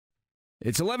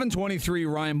It's 11:23.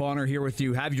 Ryan Bonner here with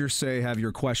you. Have your say, have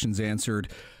your questions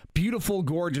answered. Beautiful,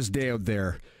 gorgeous day out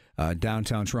there.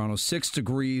 Downtown Toronto, 6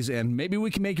 degrees, and maybe we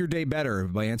can make your day better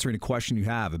by answering a question you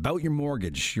have about your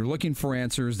mortgage. You're looking for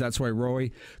answers. That's why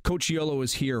Roy Cocciollo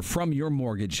is here from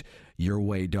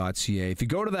YourMortgageYourWay.ca. If you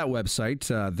go to that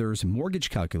website, there's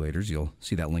mortgage calculators. You'll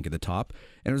see that link at the top.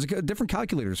 And there's different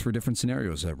calculators for different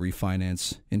scenarios.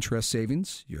 Refinance interest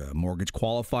savings, mortgage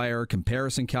qualifier,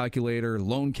 comparison calculator,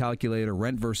 loan calculator,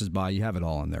 rent versus buy. You have it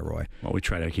all in there, Roy. Well, we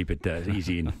try to keep it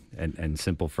easy and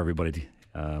simple for everybody.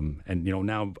 And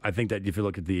now I think that if you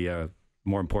look at the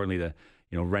more importantly the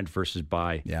rent versus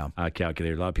buy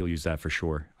calculator, a lot of people use that for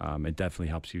sure. It definitely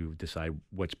helps you decide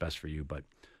what's best for you. But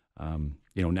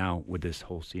now with this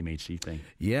whole CMHC thing,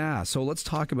 so let's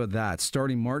talk about that.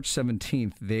 Starting March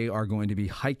 17th, they are going to be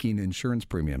hiking insurance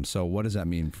premiums. So what does that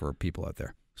mean for people out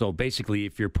there? So basically,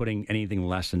 if you're putting anything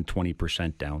less than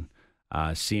 20% down,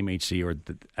 CMHC, or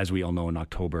as we all know, in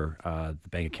October, the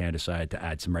Bank of Canada decided to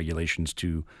add some regulations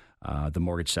to the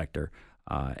mortgage sector.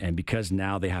 And because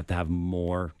now they have to have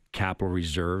more capital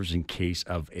reserves in case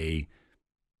of a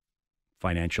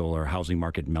financial or housing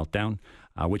market meltdown,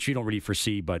 which you don't really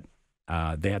foresee, but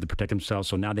they have to protect themselves.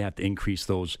 So now they have to increase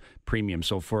those premiums.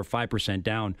 So for a 5%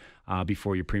 down,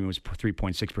 before your premium was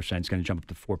 3.6%, it's going to jump up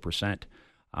to 4%.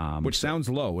 Which sounds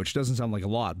low, which doesn't sound like a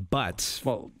lot, but...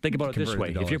 Well, think about it this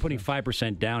way. If you're putting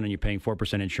 5% down and you're paying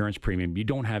 4% insurance premium, you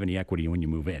don't have any equity when you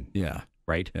move in. Yeah.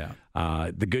 Right? Yeah.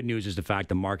 The good news is the fact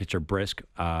the markets are brisk,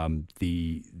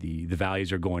 the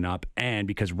values are going up, and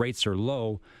because rates are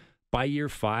low, by year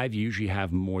 5, you usually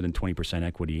have more than 20%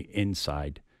 equity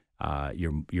inside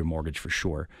your mortgage for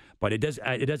sure. But it does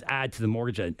add to the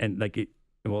mortgage,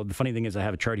 well, the funny thing is I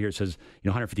have a chart here that says,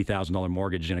 $150,000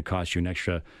 mortgage is going to cost you an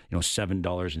extra,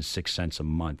 $7.06 a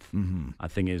month. Mm-hmm. The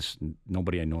thing is,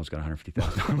 nobody I know has got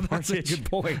 $150,000 That's a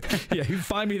good point. Yeah, you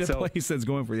find me the place that's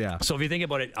going for, So if you think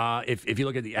about it, if you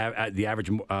look at the average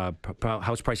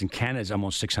house price in Canada is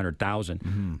almost $600,000.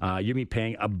 Mm-hmm. You're going to be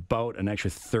paying about an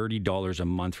extra $30 a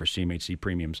month for CMHC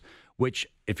premiums, which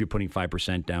if you're putting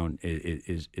 5% down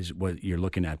is what you're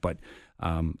looking at. But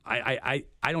I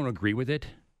don't agree with it.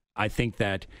 I think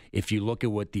that if you look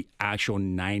at what the actual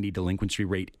 90 delinquency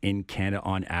rate in Canada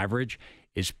on average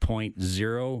is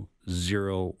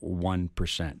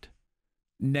 0.001%.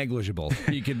 Negligible.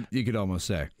 You could almost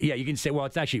say. Yeah, you can say, well,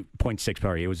 it's actually 0.6,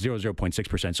 sorry. It was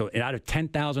 0.6%. So out of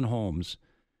 10,000 homes,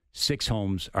 6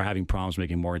 homes are having problems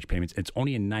making mortgage payments. It's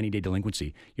only a 90-day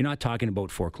delinquency. You're not talking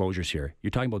about foreclosures here.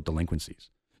 You're talking about delinquencies.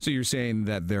 So you're saying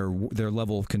that their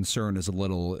level of concern is a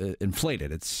little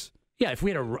inflated. Yeah, if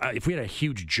we had a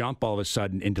huge jump all of a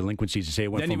sudden in delinquencies and say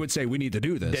you would say we need to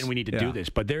do this. Then we need to do this.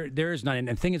 But there is not. And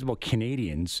the thing is about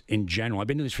Canadians in general. I've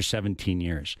been doing this for 17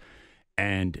 years,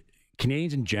 and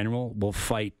Canadians in general will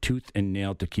fight tooth and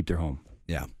nail to keep their home.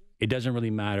 Yeah, it doesn't really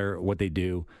matter what they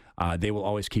do. They will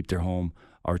always keep their home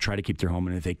or try to keep their home,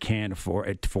 and if they can't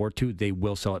afford to, they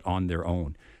will sell it on their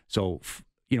own. So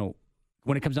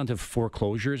when it comes down to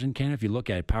foreclosures in Canada, if you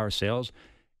look at power sales.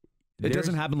 It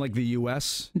doesn't happen like the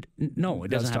U.S.? No, it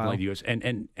doesn't happen like the U.S.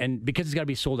 And because it's got to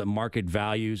be sold at market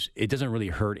values, it doesn't really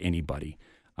hurt anybody.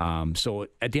 So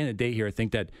at the end of the day here, I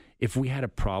think that if we had a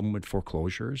problem with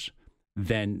foreclosures,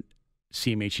 then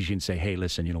CMHC can say, hey,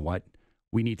 listen, you know what?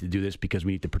 We need to do this because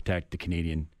we need to protect the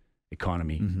Canadian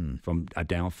economy from a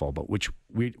downfall, but which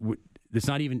it's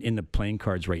not even in the playing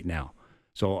cards right now.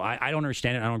 So I don't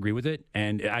understand it. I don't agree with it.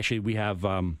 And actually, we have...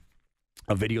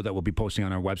 a video that we'll be posting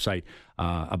on our website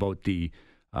about the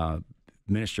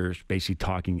ministers basically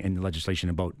talking in the legislation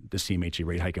about the CMHC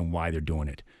rate hike and why they're doing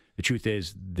it. The truth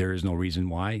is there is no reason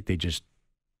why.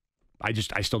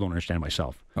 I still don't understand it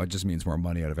myself. Oh, it just means more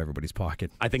money out of everybody's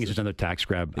pocket. I think it's just another tax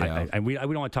grab. Yeah. We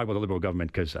don't want to talk about the Liberal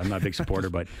government because I'm not a big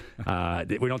supporter, but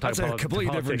we don't talk about a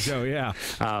completely different show, yeah.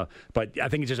 But I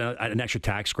think it's just an extra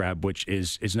tax grab, which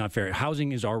is not fair.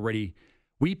 Housing is already...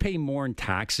 We pay more in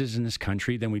taxes in this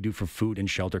country than we do for food and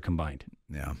shelter combined.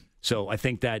 Yeah. So I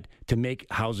think that to make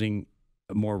housing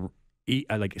more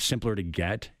simpler to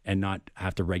get and not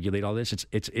have to regulate all this,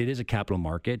 it is a capital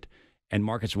market, and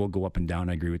markets will go up and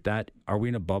down. I agree with that. Are we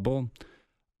in a bubble?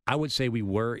 I would say we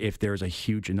were if there's a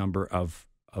huge number of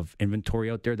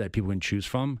inventory out there that people can choose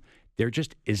from. There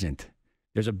just isn't.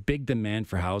 There's a big demand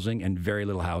for housing and very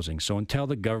little housing. So until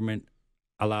the government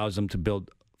allows them to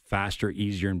build faster,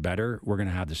 easier, and better, we're going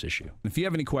to have this issue. If you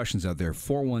have any questions out there,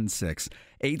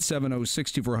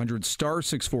 416-870-6400, star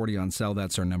 640 on cell.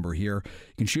 That's our number here.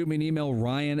 You can shoot me an email,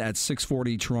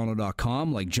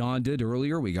 ryan@640toronto.com, like John did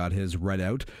earlier. We got his read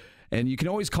out. And you can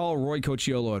always call Roy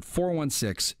Cocciollo at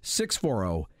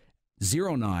 416-640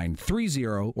 0930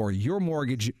 or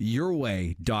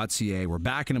YourMortgageYourWay.ca. We're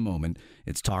back in a moment.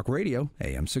 It's Talk Radio,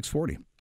 AM 640.